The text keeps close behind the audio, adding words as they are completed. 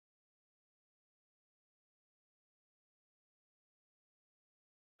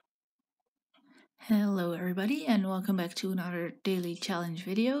Hello everybody and welcome back to another daily challenge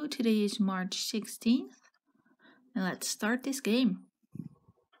video. Today is March 16th and let's start this game.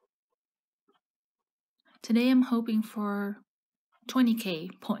 Today I'm hoping for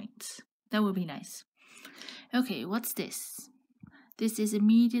 20k points. That would be nice. Okay, what's this? This is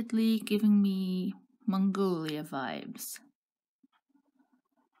immediately giving me Mongolia vibes.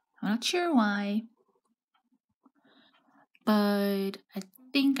 I'm not sure why, but I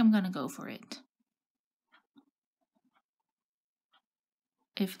think I'm gonna go for it.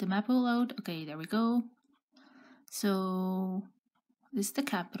 If the map will load, okay, there we go. So this is the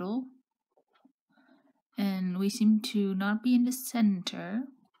capital, and we seem to not be in the center.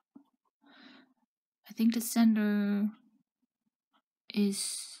 I think the center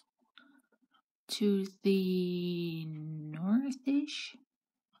is to the northish.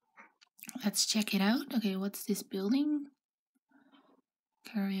 Let's check it out. Okay, what's this building?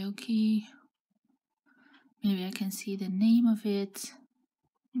 Karaoke. Maybe I can see the name of it.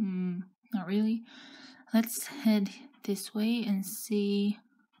 Not really. Let's head this way and see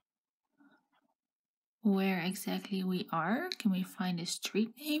where exactly we are. Can we find a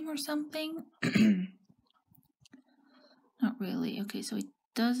street name or something? Not really. Okay, so it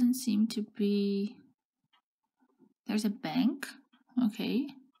doesn't seem to be... There's a bank. Okay,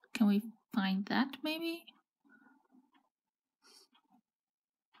 can we find that maybe?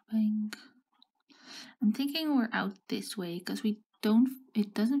 Bank. I'm thinking we're out this way because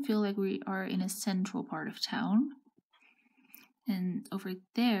it doesn't feel like we are in a central part of town. And over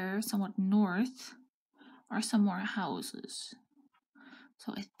there, somewhat north, are some more houses.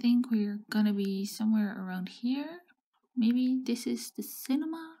 So I think we're gonna be somewhere around here. Maybe this is the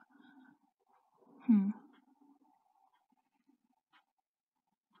cinema?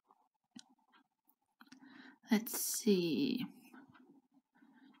 Let's see.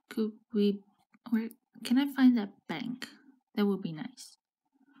 Where can I find that bank? That would be nice.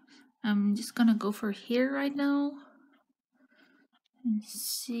 I'm just gonna go for here right now and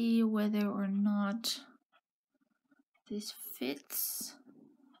see whether or not this fits.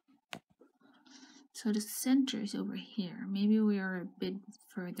 So the center is over here. Maybe we are a bit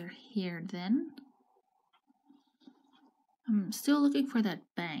further here then. I'm still looking for that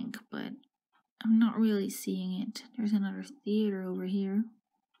bank, but I'm not really seeing it. There's another theater over here.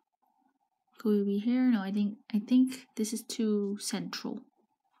 Could we be here? No, I think this is too central.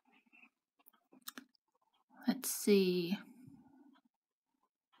 Let's see.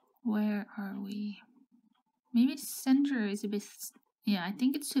 Where are we? Maybe the center is a bit... Yeah, I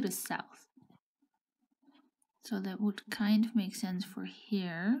think it's to the south. So that would kind of make sense for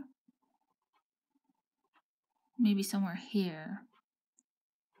here. Maybe somewhere here.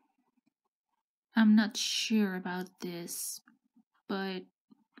 I'm not sure about this, but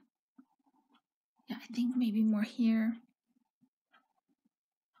yeah, I think maybe more here.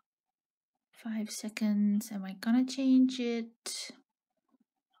 5 seconds. Am I gonna change it?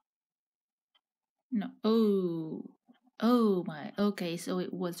 No. Oh my. Okay, so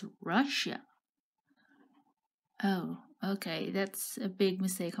it was Russia. Oh, okay. That's a big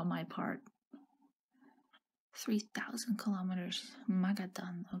mistake on my part. 3,000 kilometers.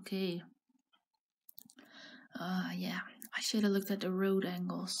 Magadan. Okay. Yeah. I should have looked at the road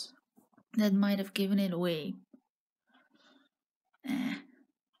angles. That might have given it away.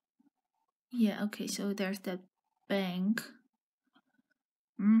 Yeah, okay, so there's that bank.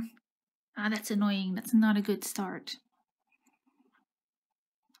 That's annoying. That's not a good start.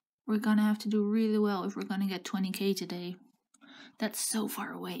 We're gonna have to do really well if we're gonna get 20k today. That's so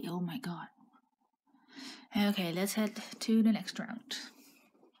far away. Oh my god. Okay, let's head to the next round.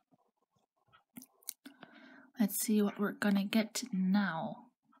 Let's see what we're gonna get now.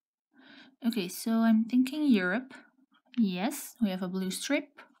 Okay, so I'm thinking Europe. Yes, we have a blue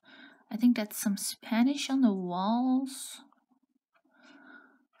strip. I think that's some Spanish on the walls.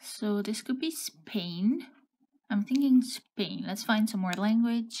 So this could be Spain. I'm thinking Spain. Let's find some more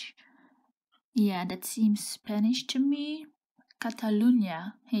language. Yeah, that seems Spanish to me.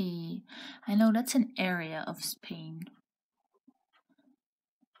 Catalonia. Hey, I know that's an area of Spain,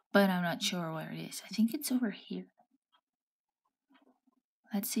 but I'm not sure where it is. I think it's over here.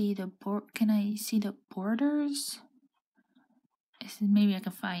 Let's see the Can I see the borders? Maybe I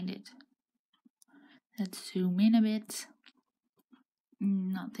can find it. Let's zoom in a bit.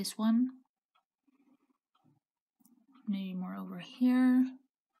 Not this one. Maybe more over here.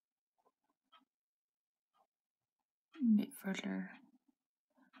 A bit further.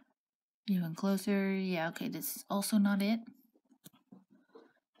 Even closer. Yeah, okay, this is also not it.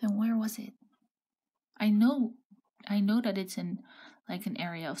 Then where was it? I know that it's in like an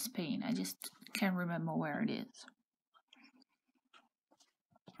area of Spain. I just Can't remember where it is.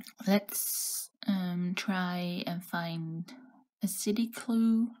 Let's try and find a city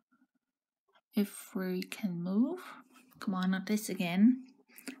clue if we can move. Come on, not this again.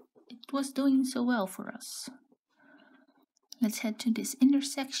 It was doing so well for us. Let's head to this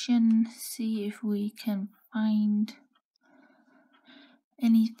intersection, see if we can find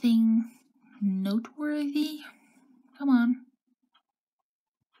anything noteworthy. Come on.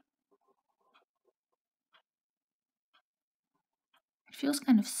 It feels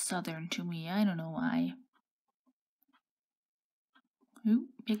kind of southern to me. I don't know why. Ooh,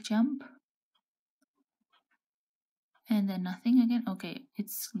 big jump. And then nothing again. Okay,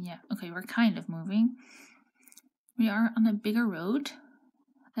 okay, we're kind of moving. We are on a bigger road.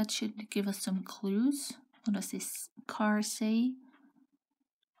 That should give us some clues. What does this car say?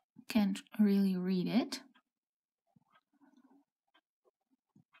 Can't really read it.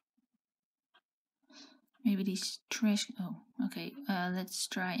 Maybe these trash. Oh, okay. Let's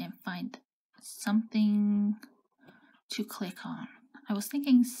try and find something to click on. I was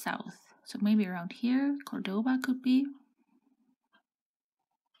thinking south, so maybe around here. Cordoba could be.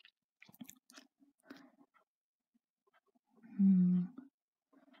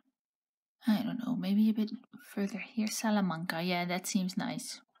 I don't know. Maybe a bit further here. Salamanca. Yeah, that seems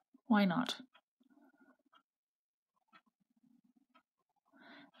nice. Why not?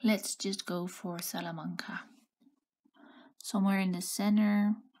 Let's just go for Salamanca. Somewhere in the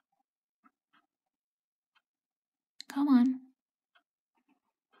center. Come on.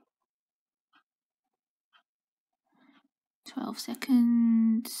 $12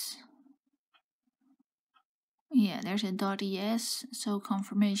 seconds. Yeah, there's a .es, so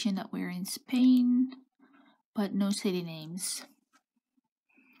confirmation that we're in Spain, but no city names.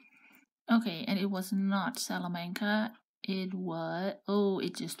 Okay, and it was not Salamanca. It was,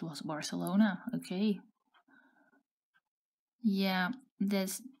 it just was Barcelona. Okay. Yeah,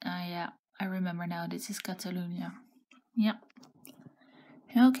 I remember now. This is Catalonia. Yep.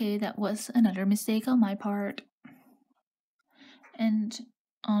 Okay, that was another mistake on my part. And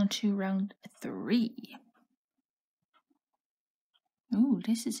on to round 3. Ooh,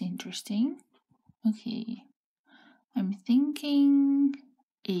 this is interesting. Okay. I'm thinking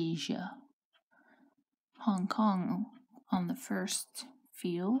Asia. Hong Kong on the first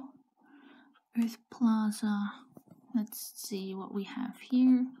field. Earth Plaza. Let's see what we have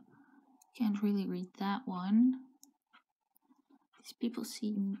here. Can't really read that one. These people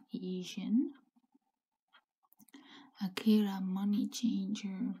seem Asian. Akira Money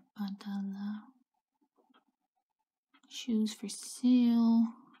Changer. Badala. Shoes for sale.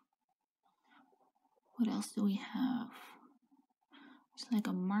 What else do we have? It's like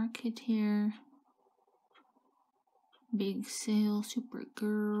a market here. Big sale.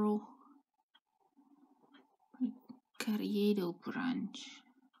 Supergirl. Carriedo branch.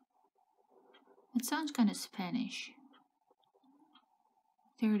 It sounds kind of Spanish.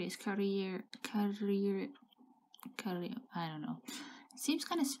 There it is. Carrier. I don't know. It seems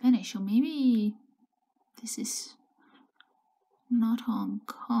kind of Spanish, so maybe this is not Hong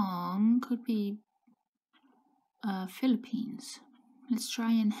Kong. Could be Philippines. Let's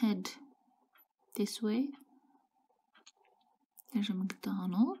try and head this way. There's a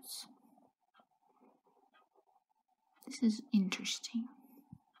McDonald's. This is interesting.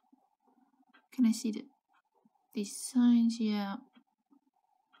 Can I see these signs? Yeah.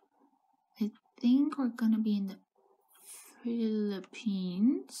 I think we're gonna be in the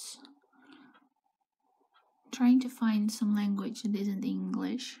Philippines. Trying to find some language that isn't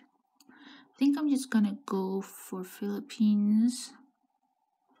English. I think I'm just gonna go for Philippines.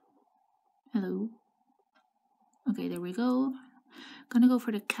 Hello. Okay, there we go. Gonna go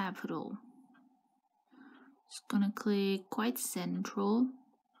for the capital. Just gonna click quite central.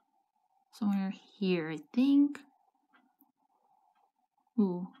 Somewhere here, I think.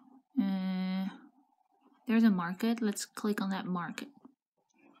 Ooh. There's a market. Let's click on that market.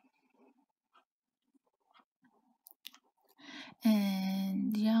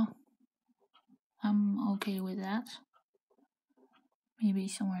 And yeah, I'm okay with that. Maybe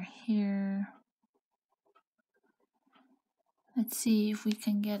somewhere here. Let's see if we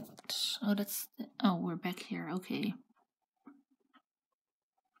can get. We're back here. Okay.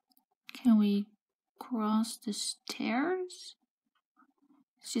 Can we cross the stairs?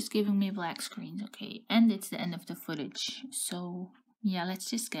 It's just giving me black screens. Okay, and it's the end of the footage. So yeah, let's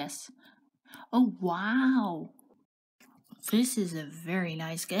just guess. Oh wow, this is a very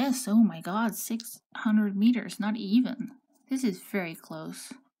nice guess. Oh my god, 600 meters, not even. This is very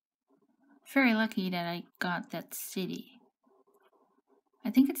close. Very lucky that I got that city. I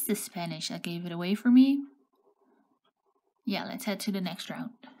think it's the Spanish that gave it away for me. Yeah, let's head to the next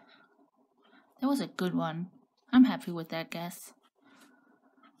round. That was a good one. I'm happy with that guess.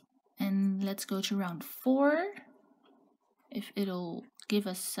 And let's go to round 4. If it'll give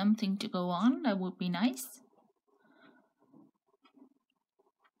us something to go on, that would be nice.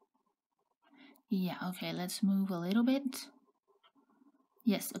 Yeah, okay, let's move a little bit.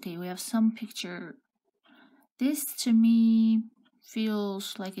 Yes, okay, we have some picture. This to me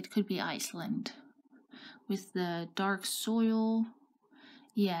feels like it could be Iceland with the dark soil.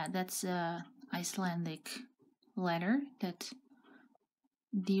 Yeah, that's a Icelandic letter that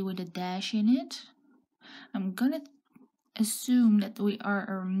D with a dash in it. I'm gonna assume that we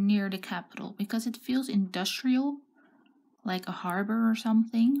are near the capital because it feels industrial, like a harbor or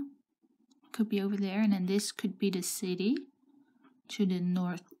something. Could be over there, and then this could be the city to the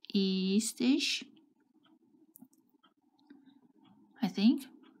northeast-ish, I think.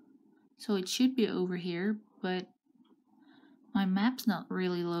 So it should be over here, but my map's not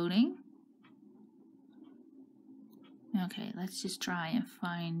really loading. Okay, let's just try and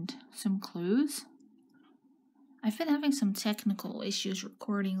find some clues. I've been having some technical issues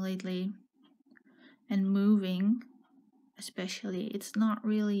recording lately and moving, especially. It's not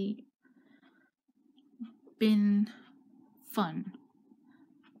really been fun.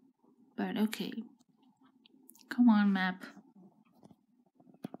 But okay. Come on, map.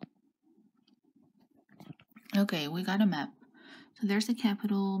 Okay, we got a map. So there's the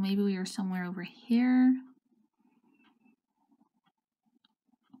capital. Maybe we are somewhere over here.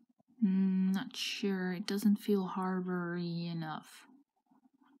 Not sure. It doesn't feel harbor-y enough.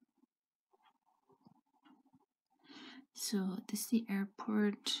 So this is the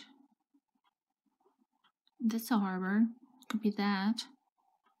airport. That's a harbor. Could be that.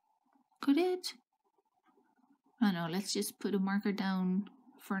 Could it? I don't know. Let's just put a marker down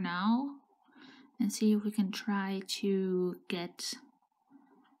for now and see if we can try to get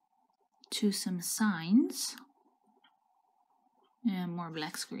to some signs. And more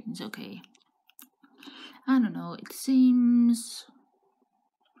black screens. Okay. I don't know. It seems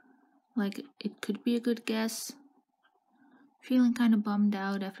like it could be a good guess. Feeling kind of bummed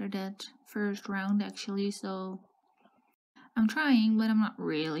out after that first round, actually, so I'm trying, but I'm not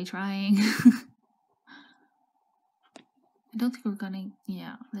really trying. I don't think we're gonna,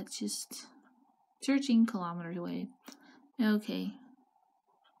 yeah, let's just 13 kilometers away. Okay,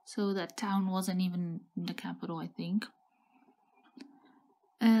 so that town wasn't even the capital, I think.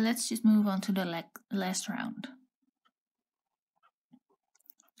 Let's just move on to the last round.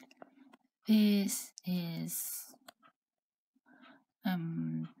 This is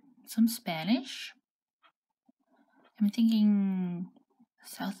some Spanish. I'm thinking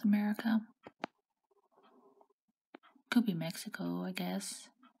South America. Could be Mexico, I guess.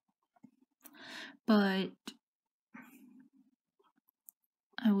 But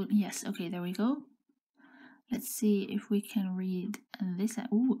I would, yes, okay, there we go. Let's see if we can read this.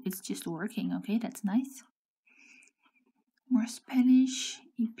 Oh, it's just working. Okay, that's nice. More Spanish.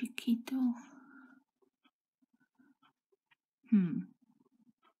 Y piquito.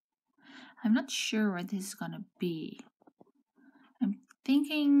 I'm not sure where this is gonna be. I'm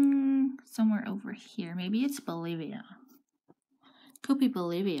thinking somewhere over here. Maybe it's Bolivia. Could be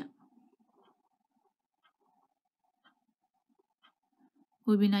Bolivia.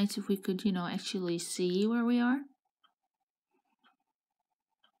 Would be nice if we could, you know, actually see where we are.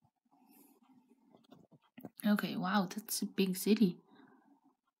 Okay, wow, that's a big city.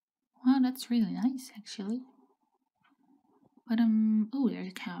 Wow, that's really nice, actually. But, oh, there's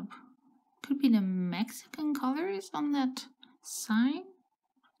a cab. Could be the Mexican colors on that sign.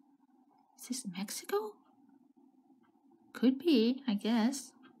 Is this Mexico? Could be, I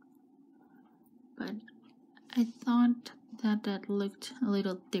guess. But I thought that looked a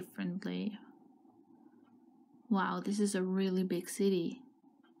little differently. Wow, this is a really big city.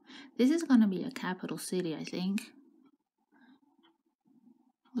 This is gonna be a capital city, I think.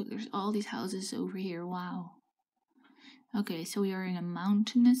 Look, there's all these houses over here. Wow. Okay, so we are in a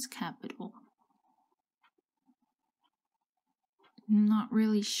mountainous capital. Not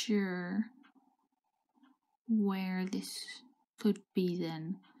really sure where this could be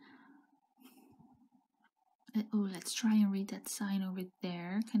then. Oh, let's try and read that sign over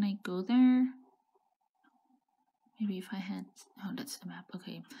there. Can I go there? Maybe if I had... Oh, that's the map.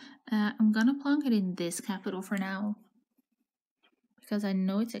 Okay. I'm gonna plonk it in this capital for now. Because I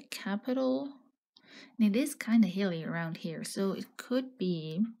know it's a capital. And it is kind of hilly around here. So it could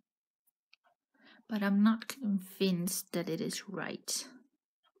be. But I'm not convinced that it is right.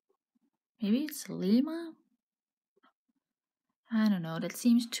 Maybe it's Lima? I don't know, that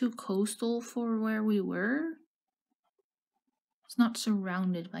seems too coastal for where we were. It's not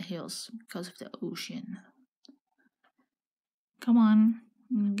surrounded by hills because of the ocean. Come on,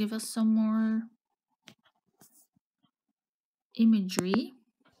 give us some more imagery.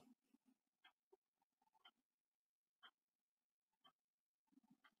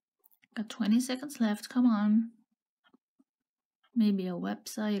 Got 20 seconds left, come on. Maybe a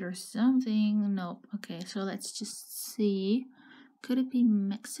website or something. Nope. Okay, so let's just see. Could it be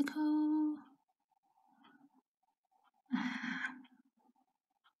Mexico?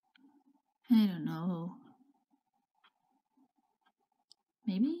 I don't know.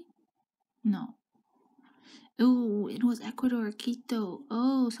 Maybe? No. Oh, it was Ecuador, Quito.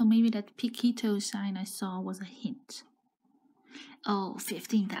 Oh, so maybe that Quito sign I saw was a hint. Oh,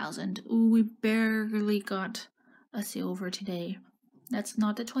 15,000. Ooh, we barely got a silver today. That's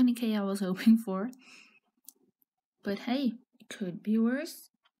not the 20k I was hoping for. But hey, it could be worse.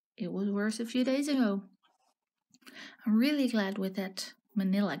 It was worse a few days ago. I'm really glad with that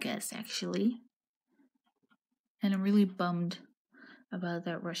Manila guess, actually. And I'm really bummed about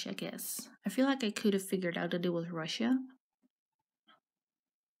that Russia guess. I feel like I could have figured out that it was Russia.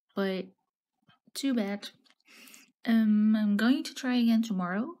 But too bad. I'm going to try again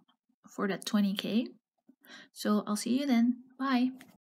tomorrow for that 20k. So I'll see you then. Bye.